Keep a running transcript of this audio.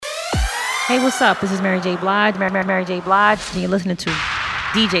Hey, what's up? This is Mary J. Blige, Mary J. Blige, and you're listening to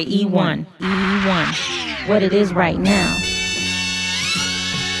DJ E1, E1, what it is right now.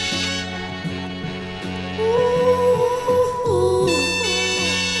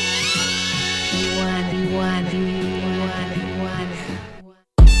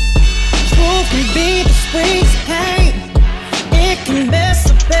 Truth can be the spring's pain. It can mess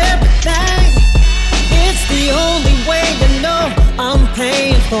up everything. It's the only way to know I'm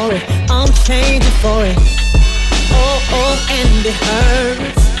paying for it. I'm changing for it. Oh, and it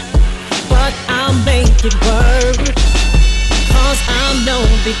hurts, but I'll make it work. Cause I'm no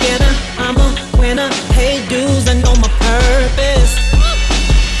beginner, I'm a winner. Pay dues, I know my purpose.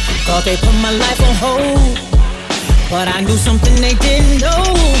 Thought they put my life on hold, but I knew something they didn't know.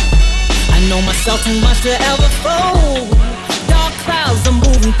 I know myself too much to ever fold. Dark clouds are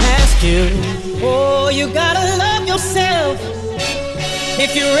moving past you. Oh, you gotta love yourself.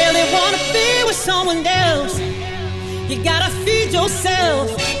 If you really wanna be with someone else, you gotta feed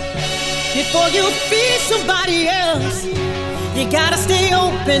yourself before you feed somebody else. You gotta stay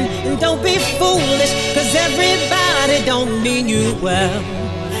open and don't be foolish, cause everybody don't mean you well.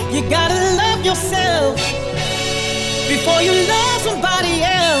 You gotta love yourself before you love somebody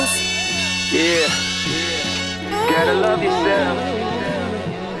else. Yeah, gotta love yourself.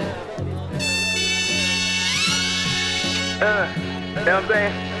 You know what I'm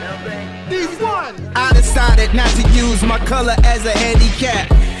saying? I decided not to use my color as a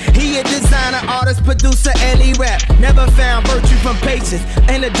handicap. He a designer, artist, producer, and he rap. Never found virtue from patience.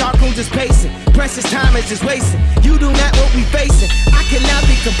 In the dark room just pacing. Precious time is just wasting. You do not what we facing. I cannot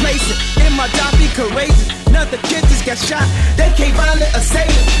be complacent. In my job, be courageous. Another kid just got shot. They can't find the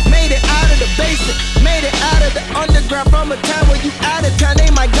assailant. Made it out of the basement. Made it out of the underground. From a time where you out of town,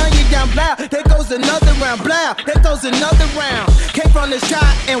 they might gun you down. Blow. There goes another round. Blow. There goes another round. Came from the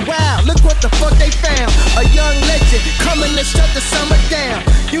shot and wow, look what the fuck they found. A young legend coming to shut the summer down.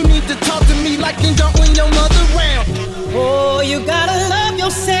 You need to talk to me like you don't win your mother round. Oh, you gotta love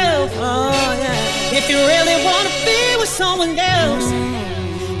yourself. Oh, yeah. If you really wanna be with someone else,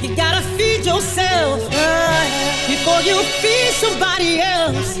 you gotta feed yourself before you feed somebody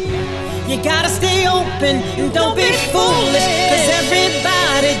else. You gotta stay open and don't be foolish, cause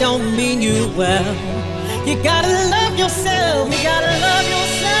everybody don't mean you well. You gotta love yourself. You gotta love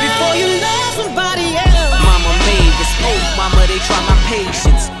yourself before you love somebody else. Mama made us, oh mama, they try my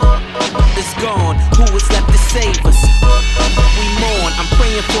patience. It's gone, who is left to save us? We mourn, I'm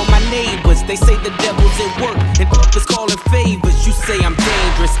praying for my neighbors. They say the devil's at work and is calling favors. You say I'm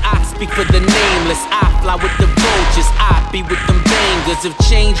dangerous, I speak for the nameless. I fly with the vultures, I be with them bangers. If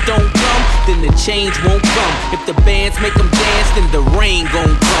change don't come, then the change won't come. If the bands make them dance, then the rain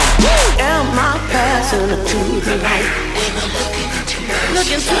gon' come. Am I passing to the light? Look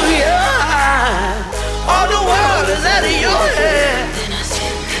into your eyes. All the world is out of your head.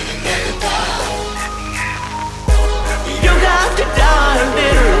 You got to die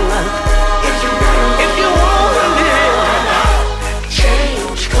bitter if you wanna live.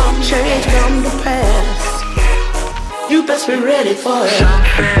 Change come to pass. You best be ready for it.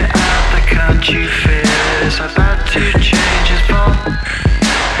 Something out the country fair is about to change its form.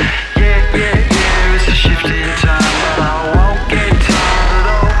 Yeah, it's a shift in time, but I won't get tired at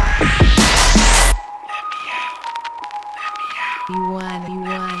all.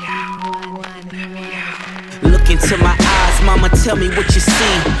 Look into my eyes, mama, tell me what you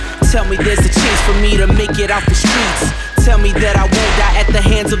see. Tell me there's a chance for me to make it out the streets. Tell me that I won't die at the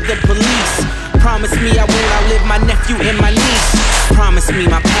hands of the police. Promise me I won't outlive my nephew and my niece. Promise me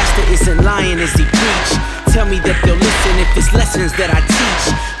my pastor isn't lying as he preach. Tell me that they'll listen if it's lessons that I teach.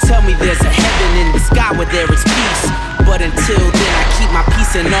 Tell me there's a heaven in the sky where there is peace. But until then I keep my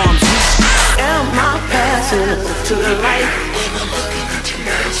peace in arm's reach. Am I passing to the light?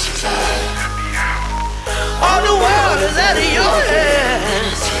 All the world is out of your head.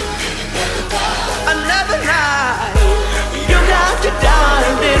 Another night, you got to die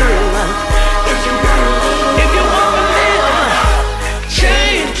bitter. If you wanna live,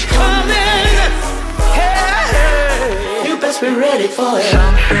 change coming. Hey, you best be ready for it.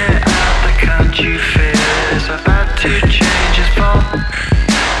 Something out the country fair is about to change its form.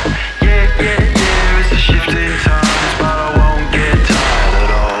 Yeah, it's a shift in times, but I won't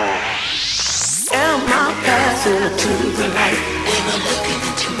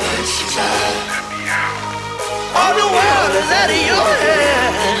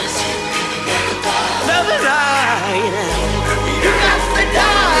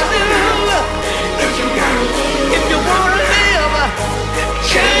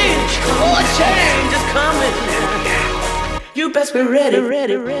You best be ready. Don't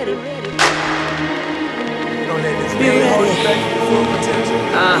let this game hold you back from full potential.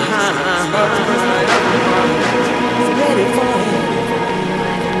 Ready for it.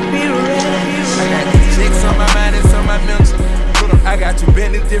 Be ready. I got these chicks on my mind and on my mental. I got two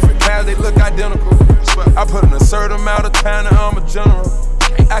Bentleys, different cars, they look identical. I put in a certain amount of time and I'm a general.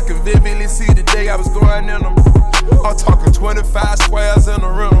 I can vividly see the day I was going in them. I'm talking 25 squares in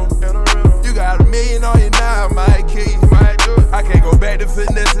a rental. You got $1 million on you now, my key. I can't go back to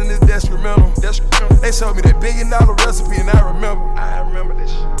fitness in this detrimental. They showed me that $1 billion recipe and I remember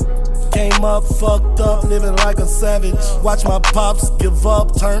this shit. Came up, fucked up, living like a savage. Watch my pops give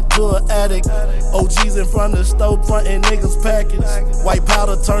up, turn to an addict. OGs in front of the stove, frontin' niggas package. White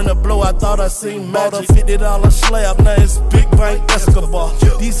powder turn to blue, I thought I seen magic. $50 slab, now it's Big Bank Escobar.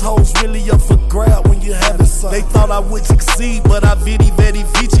 These hoes really up for grab when you having some. They thought I would succeed, but I vidi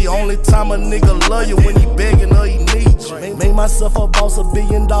vici. Only time a nigga love you when he begging or he needs you. Made myself a boss, $1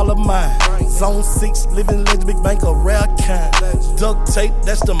 billion mind. Zone 6, living legend, Big Bank, a rare kind. Duct tape,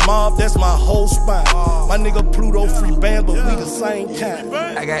 that's the mob, that's my whole spine. My nigga Pluto free band, but we the same kind.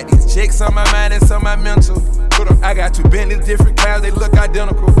 I got these chicks on my mind and on my mental. I got two Bentleys, different cars, they look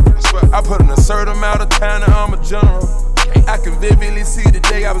identical. I put in a certain amount of time and I'm a general. I can vividly see the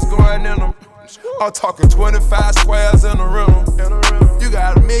day I was going in them. I'm talking 25 squares in a rental. You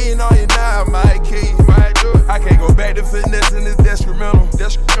got $1 million on you now, my key. I can't go back to fitness in this detrimental.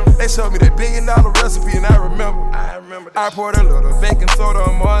 They showed me that $1 billion recipe and I remember. I poured a little baking soda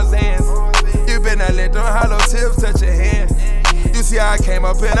on Marcel's. You better not let them hollow tips touch your hand. You see how I came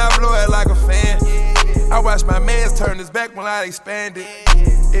up and I blew it like a fan. I watched my mans turn his back when I expanded.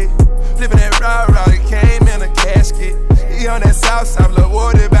 Flipping that raw, it came in a casket. He on that south side, little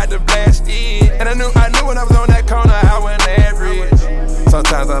water about to blast it. And I knew when I was on that corner, I went average.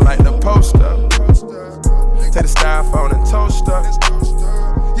 Sometimes I like to post up. Take the styrofoam and toast up.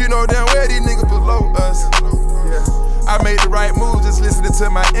 You know damn well these niggas below us. I made the right moves, just listening to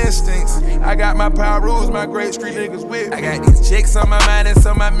my instincts. I got my power rules, my great street niggas with me. I got these chicks on my mind and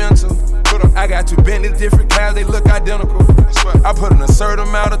on my mental. I got two Bentleys, different cars, they look identical. I put in a certain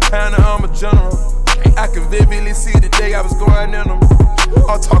amount of time and I'm a general. I can vividly see the day I was going in them.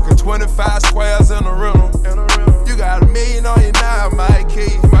 I'm talking 25 squares in a rental. You got $1 million on you now, my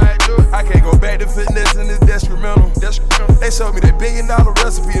key. I can't go back to fitness in this detrimental. They showed me that $1 billion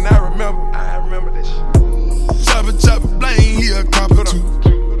recipe and I remember this shit. Chopper, blame, he a copper too.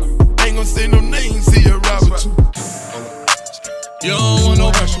 Ain't gon' say no names, he a robber too. You don't want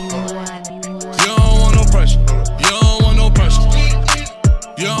no pressure. You don't want no pressure. You don't want no pressure.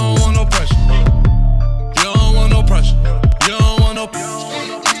 You don't want no pressure. You don't want no pressure. You don't want no pressure.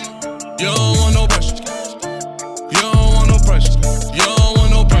 You don't want no pressure. You don't want no pressure. You don't want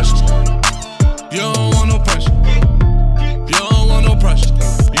no pressure. You don't want no pressure. You don't want no pressure.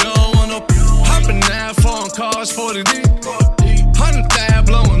 You don't want no pressure. Hopping now, phone calls for the D. 100,000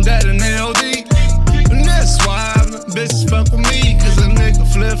 blowing that in LD. And that's why bitches fuck with me, cause a nigga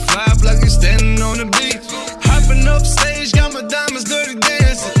flip flop like he's standing on the beach. Hopping up stage, got my diamonds dirty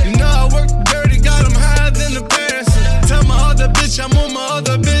dancing. You know I work dirty, got them higher than the parents. Tell my other bitch I'm on my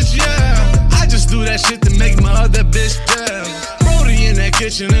other bitch, yeah. I just do that shit to make my other bitch down. Brody in that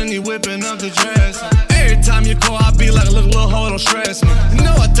kitchen and he whipping up the dress. Every time you call, I be like, look, little hoe, don't stress me. You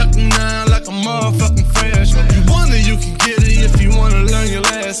know I tuck them down like a motherfucking freshman. You wonder you can get it if you wanna learn your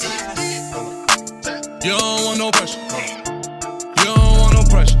lesson. You don't want no pressure. You don't want no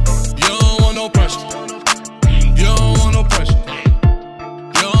pressure. You don't want no pressure. You don't want no pressure.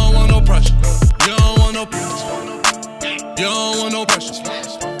 You don't want no pressure. You don't want no pressure. You don't want no pressure.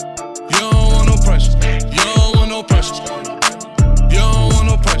 You don't want no pressure. You don't want no pressure. You don't want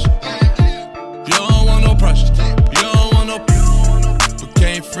no pressure. You don't want no pressure. You don't want no pressure.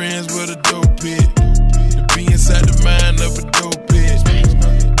 Became friends with a dope pit. To be inside the mind of a dope pit.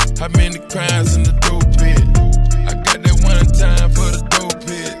 How many crimes in the dope pit? I got that one time for the dope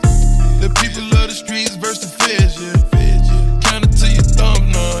pit. The people of the streets versus the feds, yeah. Counting to your thumb,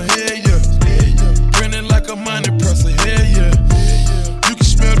 no, hell yeah. Grinning like a money presser, hell yeah. You can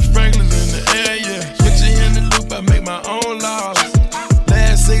smell the Franklin in the air, yeah. Put your hand in the loop, I make my own laws.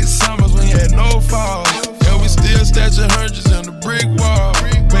 Last 6 summers when you had no falls. And we still stashing hundreds in the brick wall.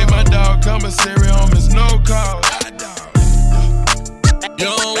 Pay my dog commissary on his no call. You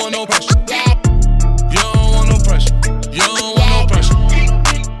don't want no pressure. You don't want no pressure. You don't want no pressure.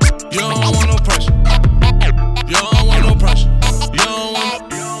 You don't want no pressure. You don't want no pressure.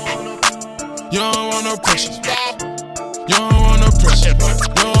 You don't want no pressure. You don't want no pressure. You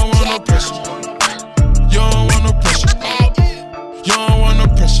don't want no pressure. You don't want no pressure. You don't want no pressure. You don't want no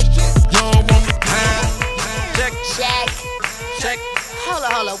pressure. Check.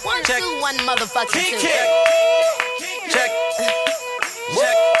 Hold up. 1, 2, 1 motherfucking Keke. 2. Check.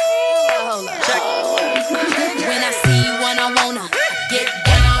 Hold up. Check. When I see one, I wanna get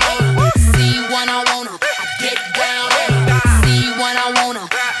down on her. See one, I wanna get down on her. See one, I wanna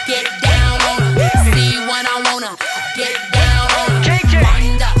get down on her. See one, I wanna get down on her.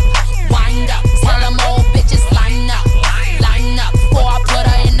 Wind up. Tell them old bitches line up. Before I put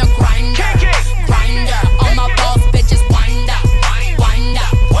her in the grinder. All my boss bitches wind up. I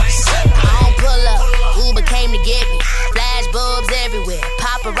don't pull up. Uber came to get me. Flash bulbs everywhere.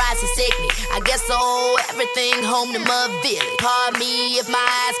 Paparazzi sick me. I guess I owe everything home to Mud Village. Pardon me if my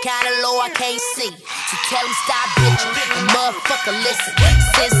eyes kinda low, I can't see. So tell them stop bitching and motherfucker listen.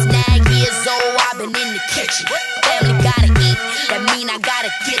 Since 9 years old, I've been in the kitchen. Family gotta eat, that mean I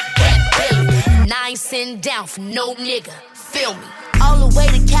gotta get that billy. And I ain't sitting down for no nigga, feel me. All the way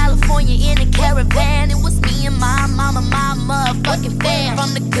to California in a caravan. It was me and my mama, my motherfucking fam.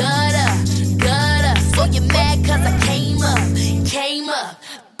 From the gutter. So you mad cause I came up.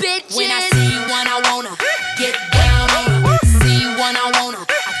 Bitches. When I see one, I wanna get down on her. See one, I wanna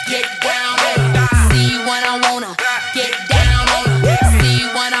get down on her. See one, I wanna get down on her. See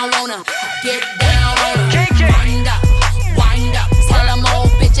one, I wanna get down on her. Wind up. Tell them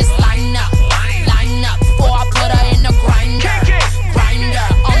old bitches line up. Before I put her in the grinder.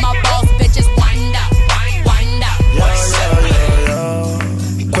 All my boss bitches wind up.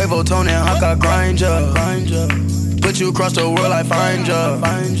 Quavo, Tony, and Hawk, I grind ya. Put you across the world, I find ya.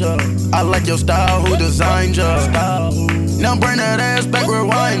 I like your style, who designed ya? Now bring that ass back,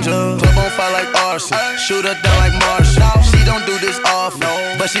 rewind ya. Club on fire like arson, shoot her down like Marcel. She don't do this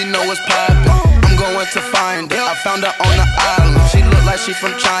often, but she know what's poppin'. I'm going to find her, I found her on the island. She look like she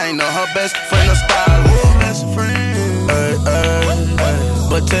from China, her best friend a stylist.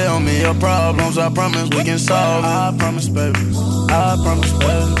 But tell me your problems, I promise we can solve it. I promise, baby.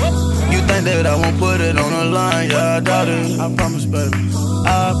 You think that I won't put it on the line? Yeah, I doubt it. I promise, baby.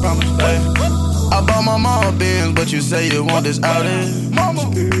 I bought my mama Benz, but you say you want this outing.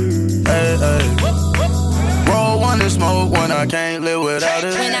 Hey. Roll one and smoke one, I can't live without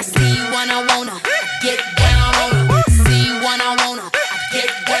it. When I see one, I wanna get down on her. See one, I wanna get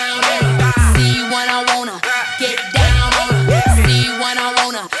down on her. See one, I wanna get down on her. See one, I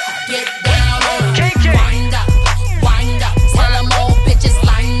wanna get down on her. Wind up. Tell them old bitches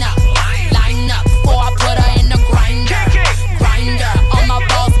line up. Before I put her in the grinder. All my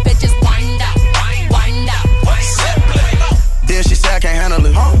boss bitches wind up. Then she said I can't handle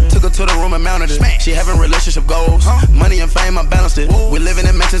it. Took her to the room and mounted it. She having relationship goals. Money and fame, I balanced it. We living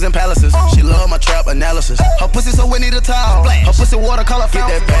in mansions and palaces. She love my trap analysis. Her pussy so Winnie the Towel. Her pussy watercolor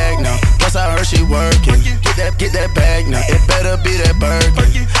fountain. Get that bag now. Plus I heard she working. Get that bag now. It better be that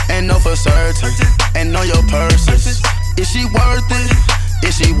Birkin. And know for certain. And know your purses. Is she worth it?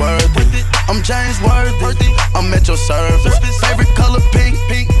 I'm James Worthy. I'm at your service. Favorite color pink.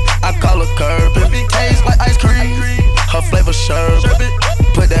 I call her Kirby. Taste like ice cream. Her flavor sherbet.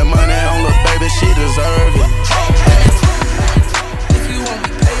 Put that money on little baby, she deserve it. If you want me,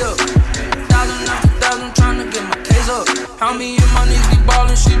 pay up. 1,000 after 1,000, tryna get my case up. How me and my knees be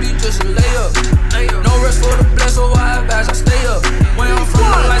ballin', she be just a layup. No rest for the bless, so I advise I stay up. When I'm from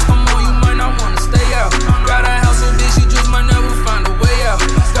the lights come on, you might not wanna stay out. Got a house and bitch, she just might never find a way out.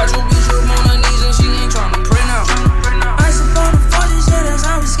 Got your bitch up on her knees and she ain't tryna pray now. Ice up on the 40, shit, that's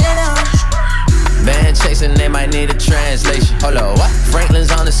how we skate out. Band chasing, they might need a translation. Hold up, what?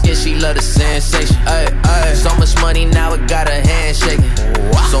 Franklin's on the skit, she love the sensation. So much money now, it got her hand shaking.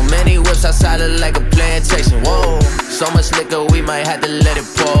 So many whips outside, look like a plantation. Whoa, so much liquor, we might have to let it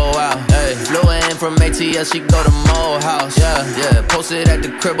pour out. Flew her in from ATL, she go to Morehouse. Yeah, posted at the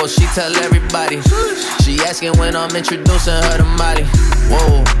cribbo, she tell everybody. She asking when I'm introducing her to Molly.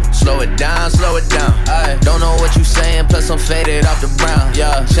 Whoa, slow it down. Don't know what you saying, plus I'm faded off the brown.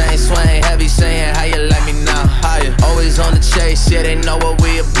 Yeah, chain swing, heavy saying how you like me now. Higher, always on the chase, yeah, they know what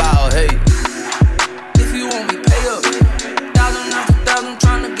we about. Hey, if you want me, pay up. 1,000 after 1,000,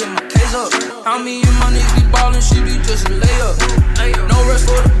 tryna get my case up. How me and my knees be ballin', she be just a layup. No rest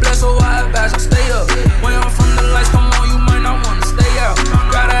for the bless, so I advise I stay up. When I'm from the lights come on, you might not wanna stay out.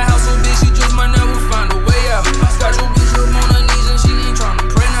 Got a house and bitch, she just might never find a way out. Got your bitch up on her knees and she ain't tryna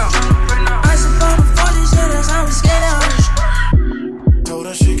pray now. Ice up on the 40, shit, that's how we skate out. Told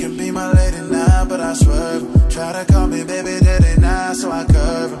her she can be my lady now, but I swerve. Try to call me baby daddy now, so I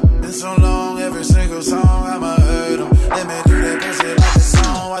curve her. Been so long, every single song I'ma hurt him. Let me do that pussy like a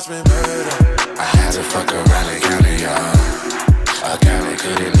song, watch me murder. I had to fuck around and count it, y'all. I counted,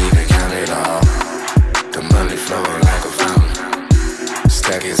 couldn't even count it all. The money flowing like a fountain.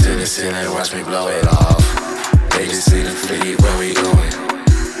 Stack it to the ceiling, watch me blow it off. They just see the fleet, where we going?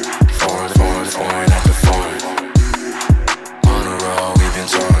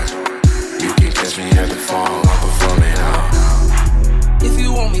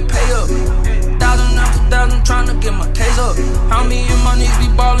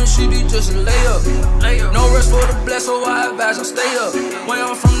 she be just a layup. No rest for the bless, so I advise I stay up. When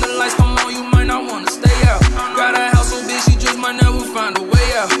I'm from the lights, come on, you might not wanna stay out. Got a house so big, she just might never find a way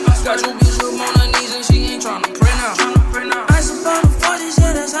out. Got your bitch up on her knees and she ain't tryna pray now. Ice about the 40s,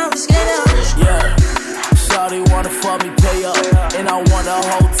 yeah, that's how we skate out. Yeah. Shawty wanna fuck me, pay up. And I want a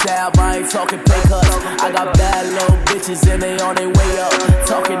whole tab, I ain't talking pay cuts. I got bad little bitches and they on their way up.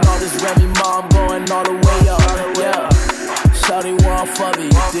 Talking all this Remy mom going all the way up. Yeah. Shawty wanna fuck me,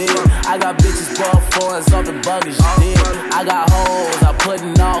 you dig? I got bitches bought foreigns off the buggers, you dig? I got hoes, I put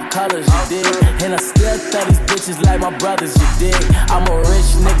in all colors, you dig? And I still thought these bitches like my brothers, you dig? I'm a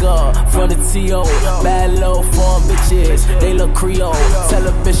rich nigga from the T.O. Bad little foreign bitches, they look Creole. Tell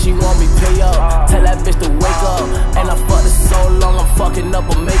a bitch she want me pay up. Tell that bitch to wake up. And I fucked her so long, I'm fucking up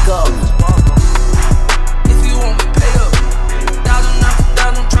her makeup. If you want me pay up, 1,000 after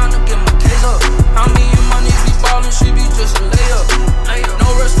 1,000, tryna get my case up. How me and my knees be ballin', she be just a layup. No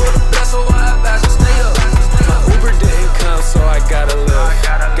rest for the bless, so I advise her stay up. My Uber didn't come, so I gotta live.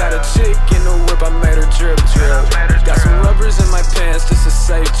 Got a chick in the whip, I made her drip, drip. Got some rubbers in my pants, just a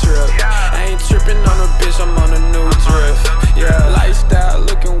safe trip. I ain't tripping on a bitch, I'm on a new drift. Yeah, lifestyle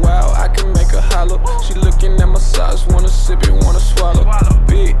looking wild, I can make her holler. She looking at my size, wanna sip it, wanna swallow.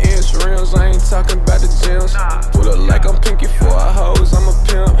 Big inch rims, I ain't talking about the gems. Pull up like I'm pinky for a hose, I'm a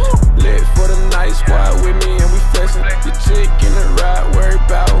pimp. Lit for the night, squad with me and we flexing. Your chick in the ride, worry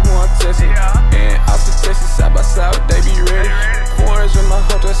about who I'm testing. And Austin, Texas, side by side, they be ready. Foreigners in my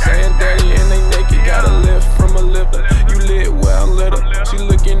hotel saying daddy, and they naked. Got a lift from a lifter. You lit, well I'm lit up. She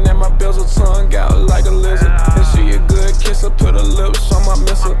looking at my bezel, tongue out like a lizard. And she a good kisser, put her lips on my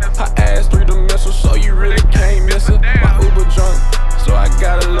missile. Her ass 3-dimensional, so you really can't miss her. My Uber drunk, so I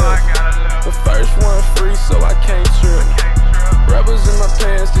gotta live. The first one free, so I can't trip. Rubbers in my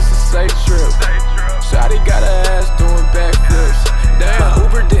pants, just a safe trip. Shawty got her ass doing backflips. Damn, my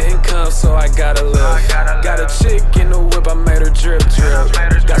Uber didn't come, so I gotta live. Got a chick in the whip, I made her drip, drip.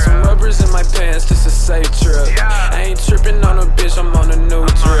 Got some rubbers in my pants, just a safe trip. I ain't tripping on a bitch, I'm on a new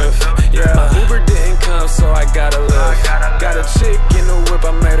drift. Yeah, my Uber didn't come, so I gotta live. Got a chick in the whip,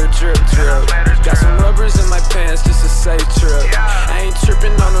 I made her drip, drip. Got some rubbers in my pants, just a safe trip. I ain't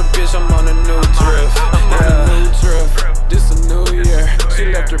tripping on a bitch, I'm on a new drift. I'm on a new drift. This a new year. She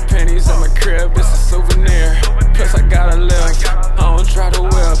left her pennies at my crib, it's a souvenir. Plus I gotta live, I don't try to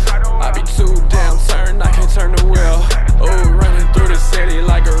whip. I be too damn turned, I can't turn the wheel. Oh, running through the city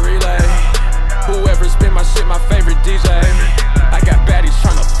like a relay. Whoever spin my shit, my favorite DJ. I got baddies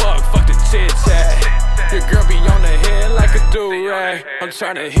tryna fuck the chit chat. Your girl be on the head like a do-rag. I'm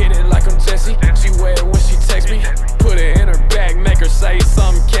tryna hit it like I'm Jesse. She wet when she text me. Put it in her bag, make her say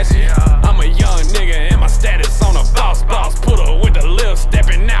something catchy. I'm a young nigga and my status on a boss. Put her with the lip,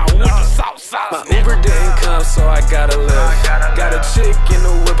 stepping out with the sauce. My Uber didn't come, so I gotta live. Got a chick in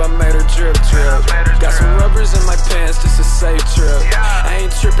the whip, I made her drip, drip. Got some rubbers in my pants, just a safe trip. I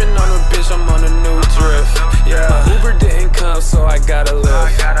ain't tripping on a bitch, I'm on a new drift. Yeah, my Uber didn't come, so I gotta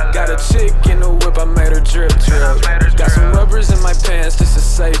live. Got a chick in the whip, I made her drip, drip. Got some rubbers in my pants, just a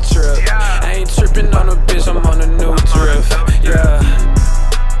safe trip. I ain't tripping on a bitch, I'm on a new drift. Yeah.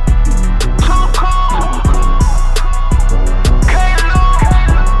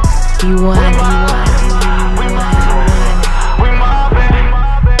 You won.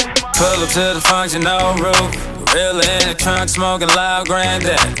 Pull up to the function, no roof. Gorilla in the trunk, smoking loud,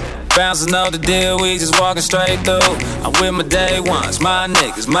 granddad. Bouncers know the deal, we just walking straight through. I'm with my day ones, my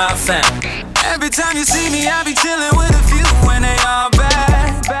niggas, my family. Every time you see me, I be chillin' with a few when they all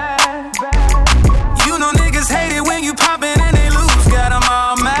bad. You know niggas hate it when you poppin' and they lose, got them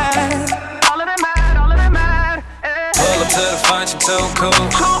all mad. All of them mad. Pull up to the function, too cool.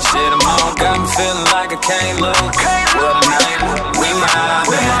 Shit, I'm on, got me feeling like I can't lose. What a night, we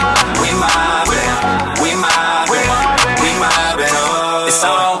mobbin', oh. It's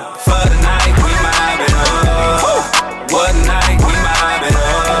on for the night, we mobbin', oh. What a night, we mobbin',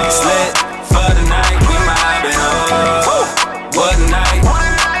 oh. It's lit for the night, we mobbin', oh. What a night.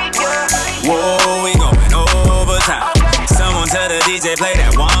 Whoa, we going overtime. Someone tell the DJ play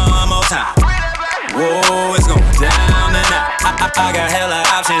that one more time. Whoa, it's going down tonight. I got hella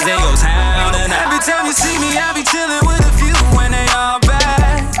options, it goes down tonight. Every time you see me, I be chillin' with a few when they all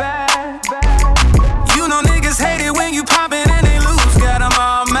bad. You know niggas hate it when you poppin' and they lose, got them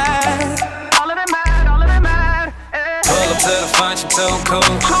all mad. All of them mad. Pull up to the function, too cool.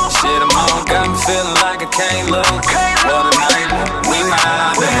 Shit, I'm on, got me feeling like I can't lose. What a night, we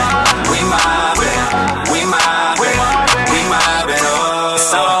mobbin', oh.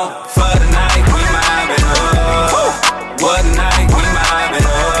 It's on for the night, we mobbin', oh. What a night, we mobbin',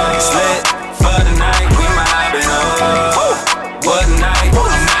 oh. It's lit for the night, we mobbin', oh. What a night.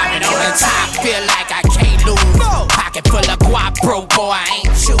 the top, feel like I can't lose. Pocket full of guap, bro, boy, I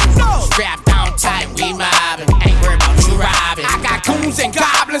ain't choosing. Strapped down tight, we mobbing. Ain't worried about you robbing. I got goons and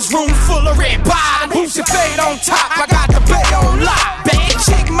goblins, room full of red bottoms. Who's your fade on top? I got the bay on lock. Bad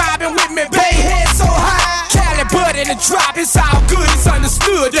chick mobbing with me, bay head so high. Cali bud in the drop, it's all good. It's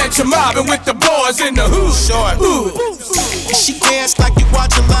understood that you're mobbing with the boys in the hood. Short. She dance like you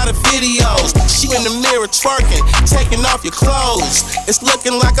watch a lot of videos. She in the mirror twerking, taking off your clothes. It's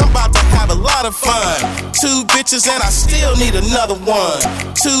looking like I'm about to have a lot of fun. 2 bitches and I still need another one.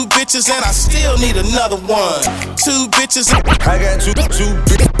 2 bitches and I still need another one. 2 bitches. I got two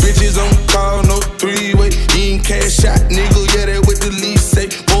bitches on call, no 3-way. You ain't cash out, nigga, yeah, that with the lease say.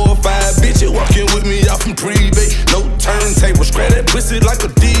 4 or 5 bitches walking with me off in private. No turntable, scratch that pussy like a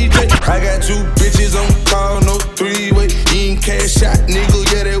DJ. I got 2 bitches on call, no 3-way. You ain't cash out, nigga,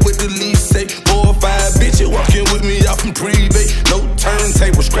 yeah, that with the lease say. 4 or 5 bitches walking with me off in private. No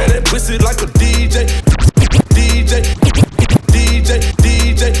turntable, scratch that pussy like a DJ. DJ.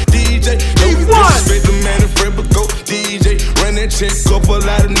 No disrespect the man in front, but go DJ. Run that check up, a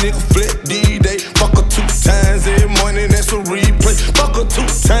lot of niggas flip D-Day. Fuck her 2 times every morning, that's a replay. Fuck her 2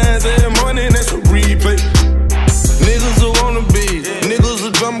 times every morning, that's a replay. Niggas who wanna be, niggas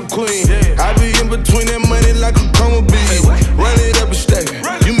a drama queen. I be in between that money like a coma bee. Run it up and stack it.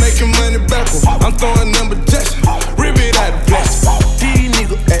 You making money backwards. I'm throwing number jacks. Rip it out the plastic.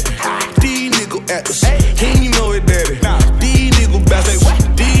 These niggas at us. He ain't know it, daddy. These niggas bastards.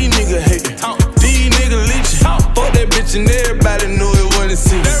 These niggas hate it. These niggas leeching. Fuck that bitch and everybody know it when it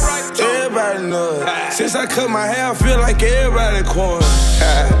see. Everybody know it. Since I cut my hair, I feel like everybody Quan.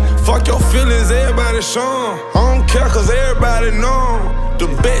 Fuck your feelings, everybody shown. I don't care cause everybody know the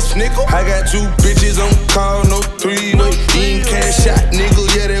best, nigga. I got 2 bitches on call, no 3-way. You ain't cash out, nigga,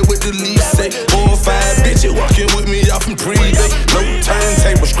 yeah, that with the lease say. 4 or 5 bitches walking with me off in private. No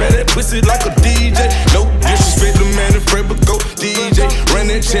turntable, scratch that pussy like a DJ. No disrespect the man in front, but go DJ.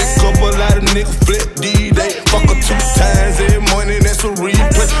 Run that check up, a lot of niggas flip D-Day. Fuck her 2 times every morning, that's a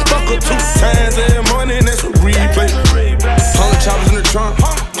replay. Fuck her 2 times every morning, that's a replay. 100 choppers in the trunk,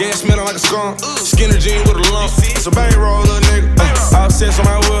 gas smelling like a skunk. Skinner jean with a lump, it's a bankroll, little nigga. Offsets on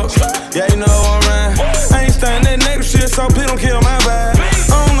my whip, yeah, you know I'm right. I ain't starting that negative shit, so please don't kill my vibe.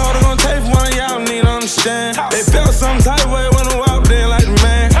 I don't know what they're gonna take for one of y'all, need to understand. They felt some type of way when I walked in like the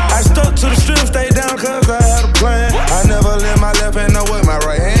man. I stuck to the strip, stayed down cause I had a plan. I never let my left hand know what my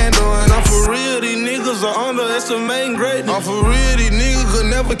right hand doing. I'm for real, these niggas are underestimating greatness. I'm for real, these niggas could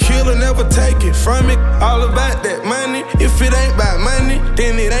never kill or never take it from me. All about that money, if it ain't about money,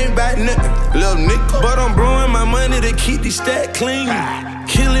 then it ain't about nothing, little nigga. But I'm blowing my money to keep these stats clean.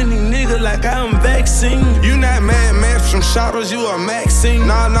 Killing these niggas like I'm vaccine. You not Mad Max from Shadows, you a Maxine.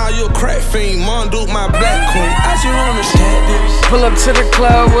 Nah, you a crack fiend, Mon Duke, my black queen. I just wanna share this. Pull up to the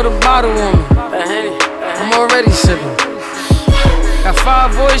club with a bottle on me. I'm already sipping. Got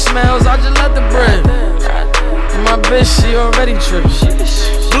 5 voicemails, I just let the bread. And my bitch, she already trippin'.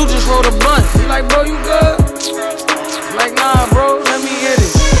 Blue just rolled a blunt. He like, bro, you good? I'm like, nah, bro, let me hit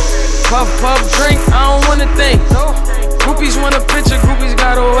it. Puff, drink, I don't wanna think. Groupies want a picture, groupies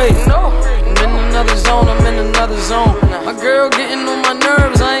gotta wait. I'm in another zone, My girl getting on my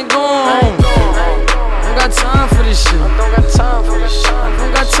nerves, I ain't going home. I don't got time for this shit. I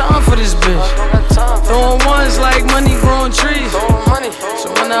don't got time for this bitch. Throwing ones like money growing trees.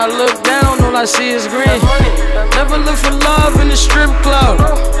 So when I look down, all I see is green. Never look for love in the strip club,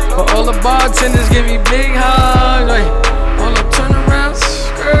 but all the bartenders give me big hugs. Like, all the turnarounds,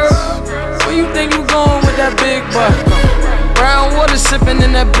 girl, where you think you going with that big butt? Brown water sipping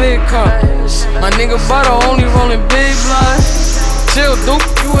in that big cup. My nigga Butter only rolling big blood. Chill, Duke,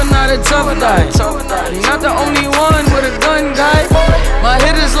 you are not a tough guy. You're not the only one with a gun, guy. My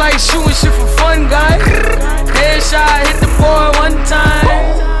hitters like shooting shit for fun, guy. Headshot, hit the boy one time.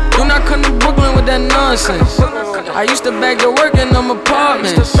 Do not come to Brooklyn with that nonsense. I used to bag to work in them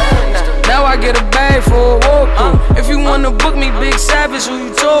apartments. Now I get a bag for a walkthrough. If you wanna book me, Big Savage, who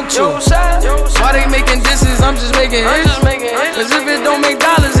you talk to? Why they making disses? I'm just making hits. Cause if it don't make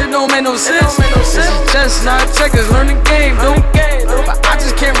dollars, it don't make no sense. This is chestnut checkers, learn the game, dude. But I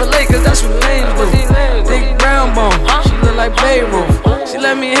just can't relate, cause that's what lames do. Big brown bone, she look like Beirut. She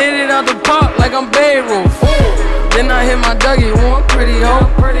let me hit it out the park like I'm Beirut. Then I hit my Dougie, one pretty hoe.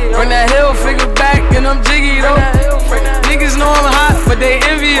 Bring that hill figure back and I'm jiggy though. Niggas know I'm hot, but they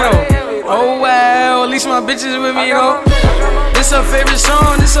envy though. Oh wow, at least my bitches with me though. This her favorite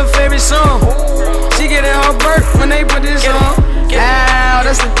song, She She getting her birth when they put this on. Ow,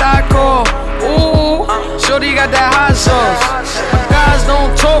 that's the taco. Ooh, shorty got that hot sauce. My guys don't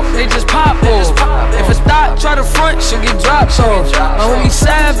talk, they just pop off. If it's thought, try to front, she'll get dropped off. My homie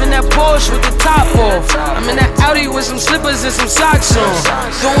Sav in that Porsche with the top off. I'm in that Audi with some slippers and some socks on.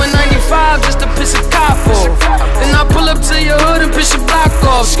 Doing 95 just to piss a cop off. Then I pull up to your hood and piss your block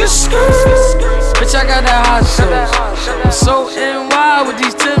off. Bitch, I got that hot sauce. I'm so NY with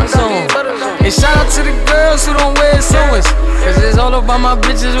these Timbs on. And shout out to the girls who don't wear sewings, cause it's all about my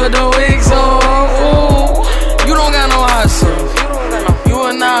bitches with the wigs on. Ooh, you don't got no hot sauce. You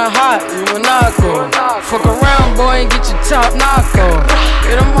are not hot, you are not cool. Fuck around, boy, and get your top knocked off.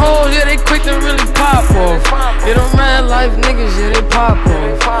 Yeah, them hoes, yeah, they quick to really pop off. Yeah, them red life niggas, yeah, they pop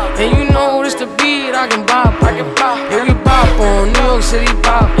off. And you know this the beat I can bop on. Yeah, we bop on, New York City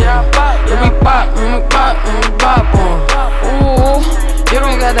bop on. Yeah, we bop, we bop, we bop on. Ooh, you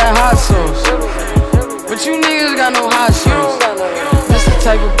don't got that hot sauce, but you niggas got no hot sauce. That's the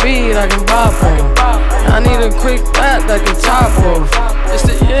type of beat I can bop on. I need a quick rap that can top off. It's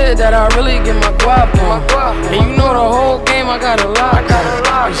the year that I really get my guap on. And you know the whole game I got a lot.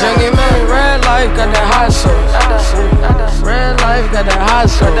 Young and man, red life got that hot sauce. Red life got that hot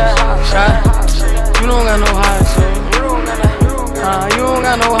sauce. You don't got no hot sauce. You don't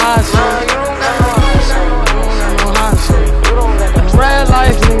got no hot sauce. You don't got no hot sauce. Red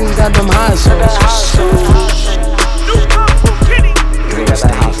life niggas got them hot sauce.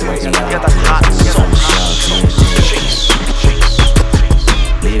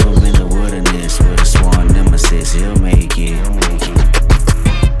 Leave him in the wilderness with a sworn nemesis, he'll make it.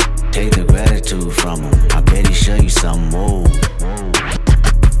 Take the gratitude from him, I bet he show you something more.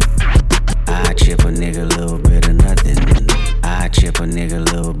 I chip a nigga a little bit of nothing. I chip a nigga a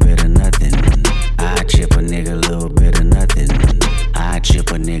little bit of nothing. I chip a nigga a little bit of nothing. I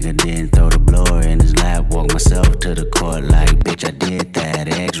chip a nigga, then throw the blower in his lap. Walk myself to the court like, bitch, I did that,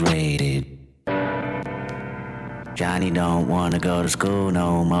 X-rated. Johnny don't wanna go to school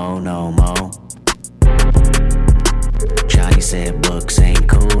no more, no more. Johnny said books ain't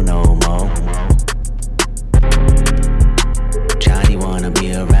cool no more. Johnny wanna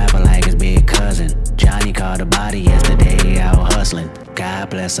be a rapper like his big cousin. Johnny caught a body yesterday out hustling. God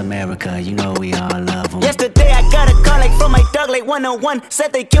bless America, you know we all love him. Yesterday I got a call like from my dog like 101.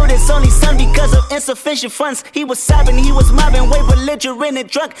 Said they killed his only son because of insufficient funds. He was sobbing, he was mobbing, way belligerent and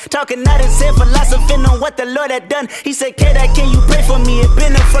drunk. Talking out his head, philosophing on what the Lord had done. He said, Keke, can you pray for me? It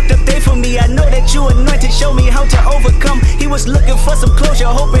been a fucked up day for me. I know that you anointed, show me how to overcome. He was looking for some closure,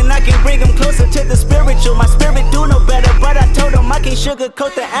 hoping I can bring him closer to the spiritual. My spirit do no better, but I told him I can't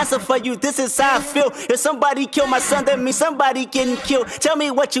sugarcoat the answer for you. This is how I feel. If somebody kill my son, that means somebody getting killed. Tell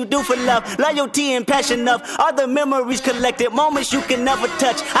me what you do for love, loyalty and passion of all the memories collected, moments you can never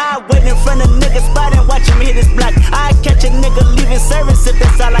touch. I wait in front of niggas' spot and watch him hit his block. I catch a nigga leaving service if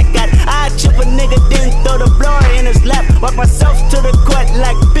that's all I got. I chip a nigga, then throw the blower in his lap. Walk myself to the court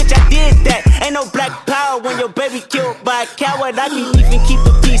like, bitch, I did that. Ain't no black power when your baby killed by a coward. I can't even keep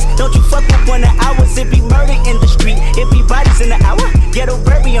the peace. Don't you fuck with 1 hours, it be murder in the street. It be bodies in the hour, ghetto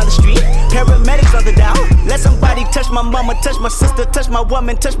baby on the street. Paramedics on the down. Let somebody touch my mama, touch my sister, touch my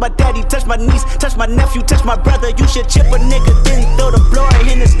woman, touch my daddy, touch my niece, touch my nephew, touch my brother. You should chip a nigga, then throw the blower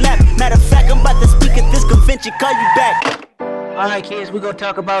in his lap. Matter of fact, I'm about to speak at this convention, call you back. Alright kids, we gonna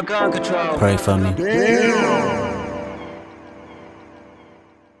talk about gun control. Pray for me. Damn.